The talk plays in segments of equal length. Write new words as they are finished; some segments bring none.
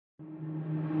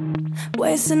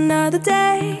Waste another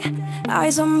day,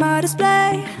 eyes on my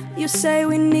display. You say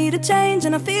we need a change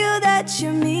and I feel that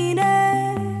you mean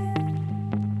it.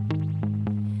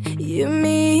 You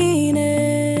mean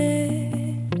it.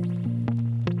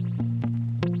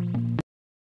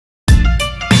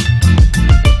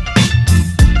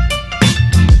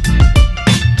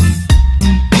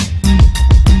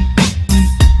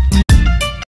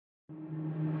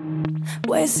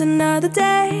 Waste another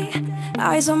day,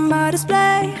 eyes on my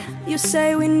display. You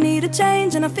say we need a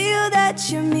change and I feel that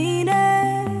you mean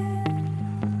it.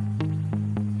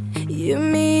 You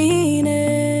mean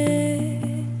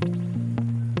it.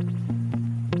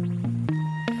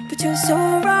 But you're so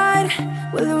right,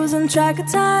 we're losing track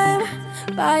of time,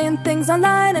 buying things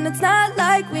online and it's not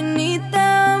like we need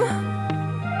them.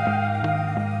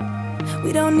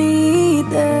 We don't need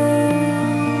them.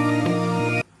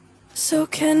 So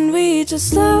can we just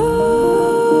slow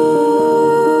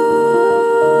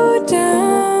down?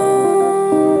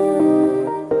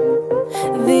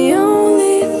 The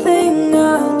only thing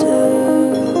I'll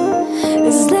do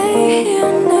is lay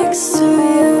here next to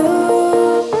you.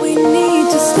 We need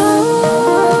to slow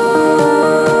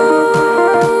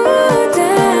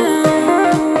down.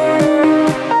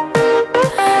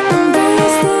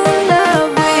 Embrace the love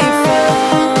we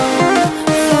found.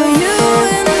 For you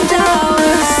and I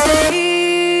were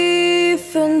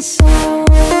safe and sound.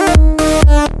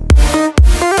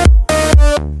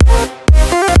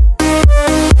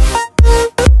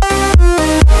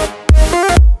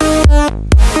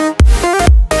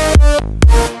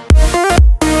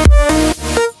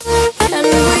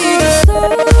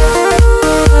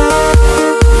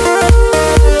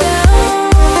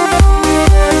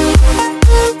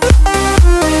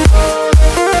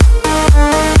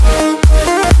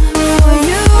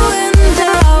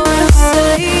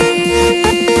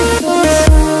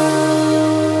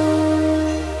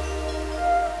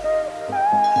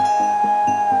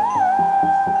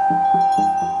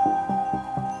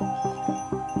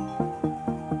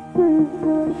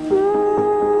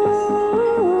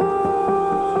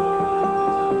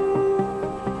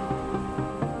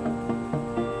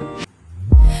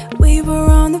 We were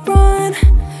on the run,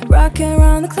 rocking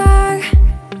around the clock.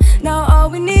 Now all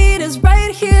we need is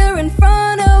right here in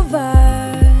front of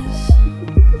us.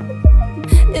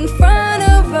 In front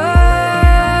of us.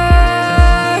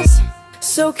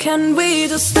 So can we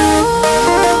just slow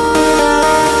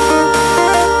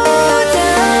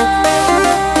down?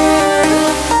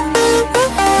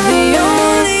 The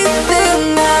only thing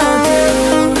I'll do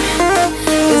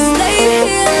is lay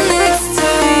here next to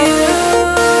you.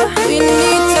 We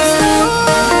need to slow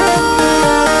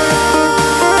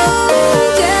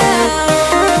down.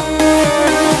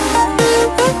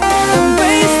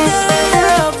 Embrace the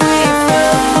love we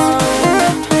found.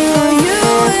 For you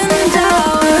and I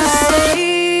were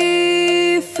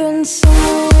safe and sound.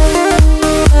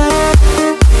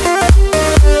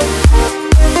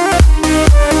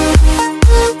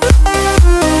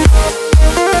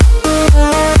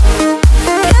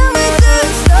 Can we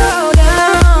just slow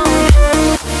down?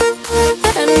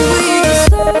 And we just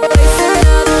slow.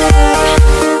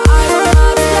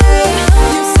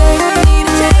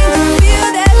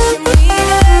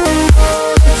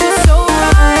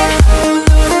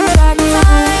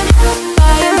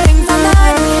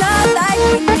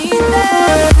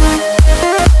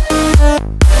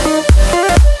 Waste another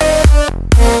day,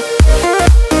 eyes on my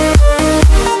display. You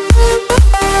say we need a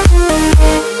change and feel that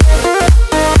you mean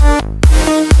it.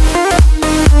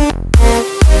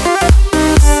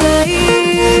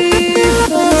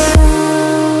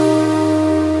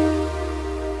 But you're so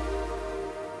right,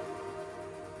 we're losing track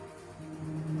of time,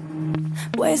 buying things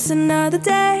online, it's not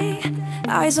like we need them. Waste another day,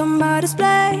 eyes on my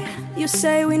display. You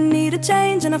say we need a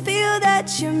change and I feel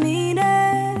that you mean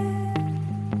it.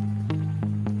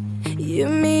 You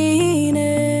mean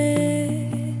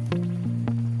it.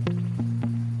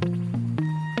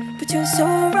 But you're so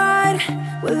right,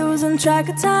 we're losing track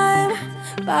of time,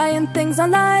 buying things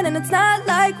online and it's not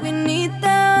like we need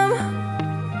them.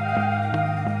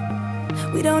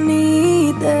 We don't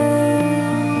need them.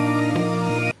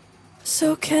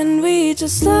 So can we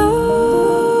just slow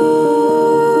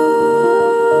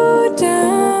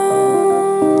down?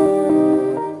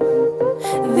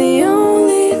 The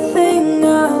only thing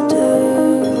I'll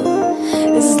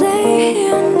do is lay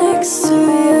here next to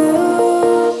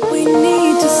you. We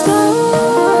need to slow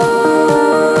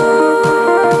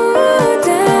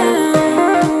down.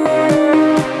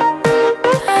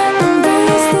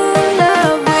 Embrace the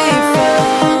love we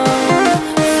found.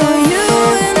 For you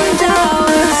and I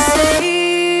were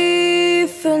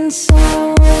safe and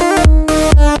sound.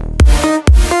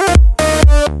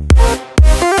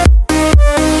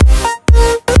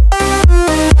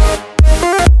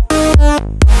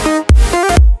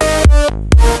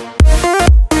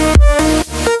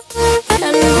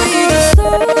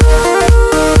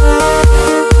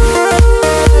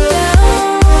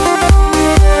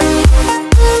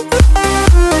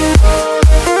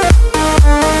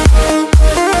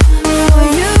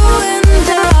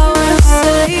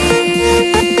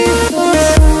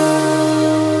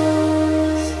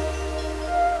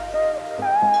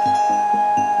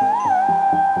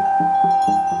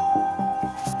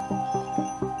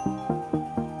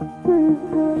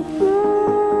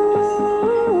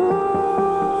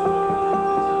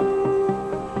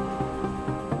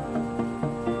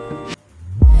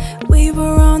 We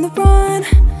were on the run,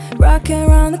 rocking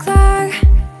around the clock.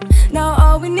 Now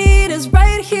all we need is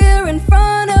right here in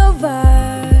front of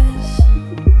us.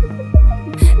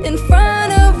 In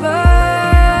front of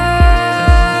us.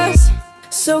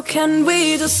 So can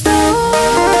we just slow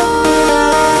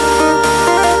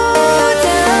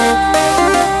down?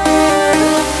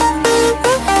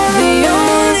 The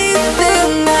only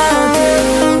thing I'll do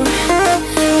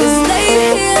is lay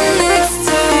here next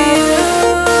to you.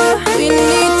 We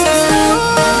need to slow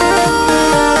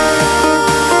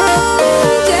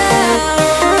down.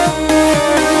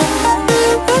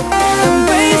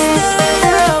 Embrace the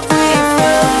love we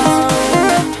found.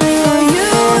 For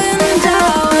you and I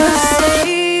are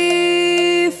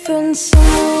safe and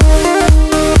sound.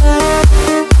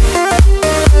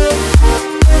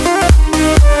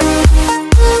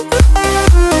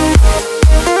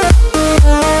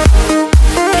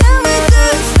 Can we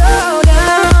just slow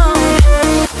down?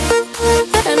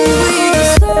 And we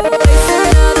just slow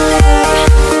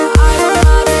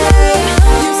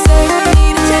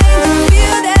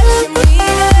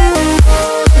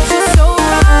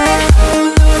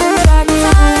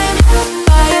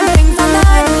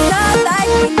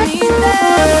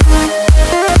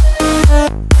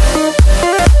waste another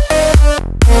day.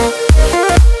 I don't know to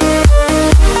say.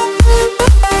 You say we need a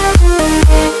change and feel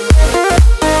that you mean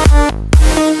it.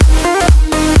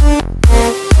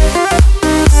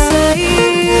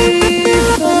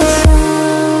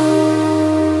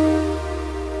 But you're so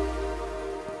right,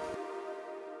 we're losing track of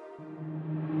time.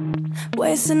 Buying things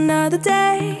online, it's not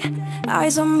like we need them. Waste another day,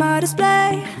 eyes on my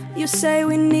display. You say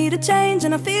we need a change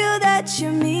and I feel that you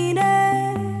mean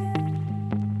it.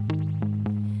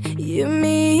 You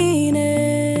mean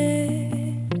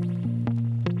it.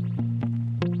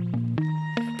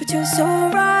 But you're so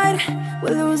right,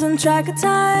 we're losing track of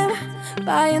time.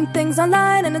 Buying things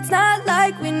online and it's not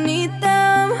like we need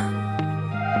them.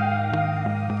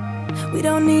 We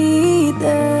don't need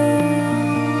them.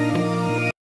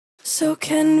 So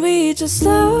can we just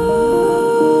slow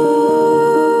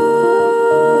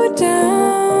down?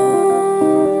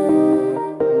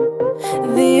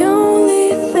 The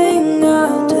only thing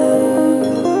I'll do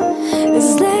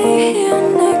is lay here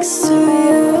next to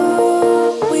you.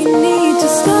 We need to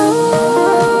slow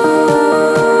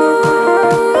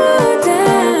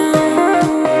down.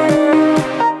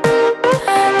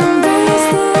 Embrace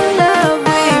the love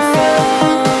we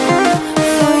found.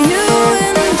 For you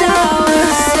and I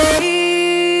are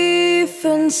safe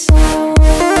and sound.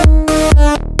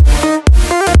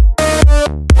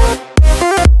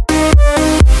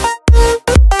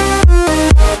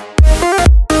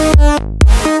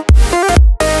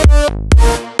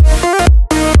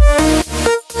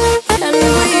 And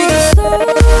we just slow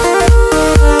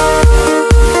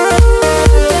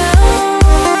down.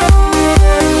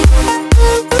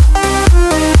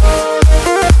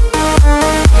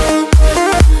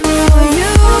 For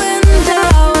you and I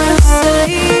are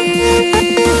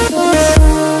safe and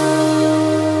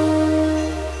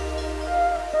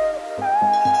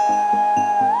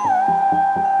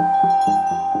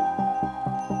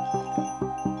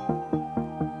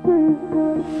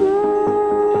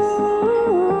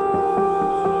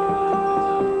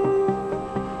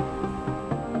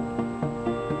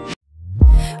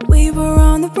We were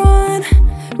on the run,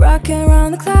 rocking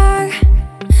around the clock.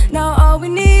 Now all we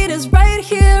need is right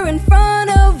here in front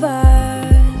of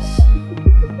us.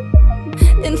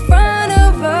 In front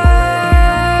of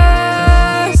us.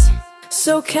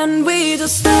 So can we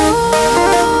just slow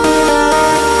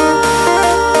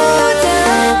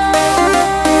down?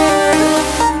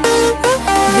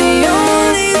 The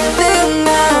only thing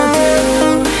I'll do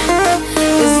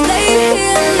is lay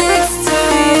here next to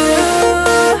you.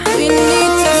 We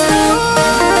need to slow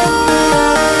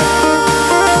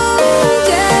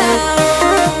down.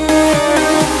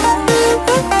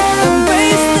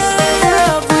 Embrace the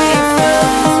love we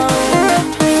found.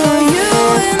 For you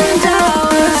and I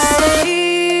are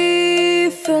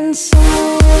safe and sound.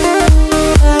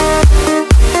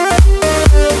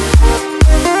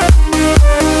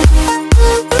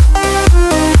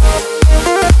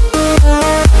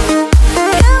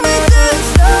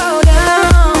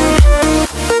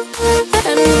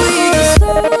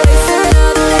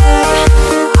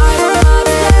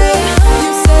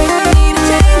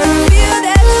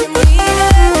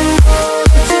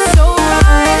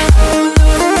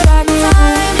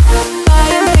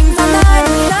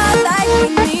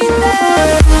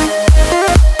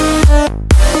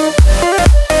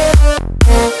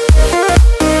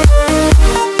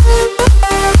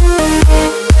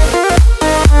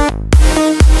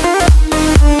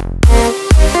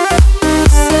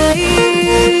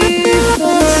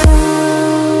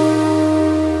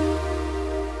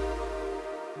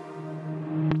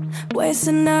 waste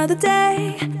another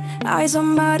day. Eyes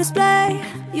on my display.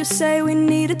 You say we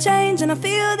need a change, and I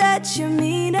feel that you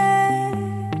mean it.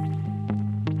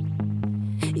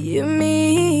 You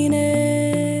mean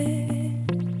it.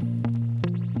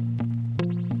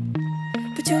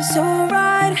 But you're so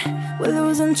right, we're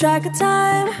losing track of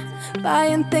time,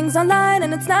 buying things online,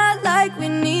 and it's not like we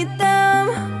need them.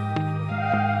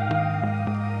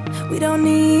 We don't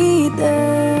need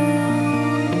them.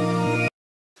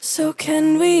 So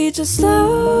can we just slow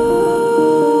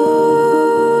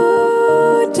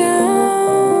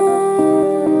down?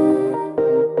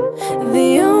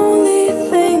 The only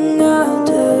thing I'll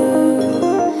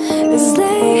do is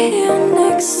lay here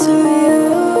next to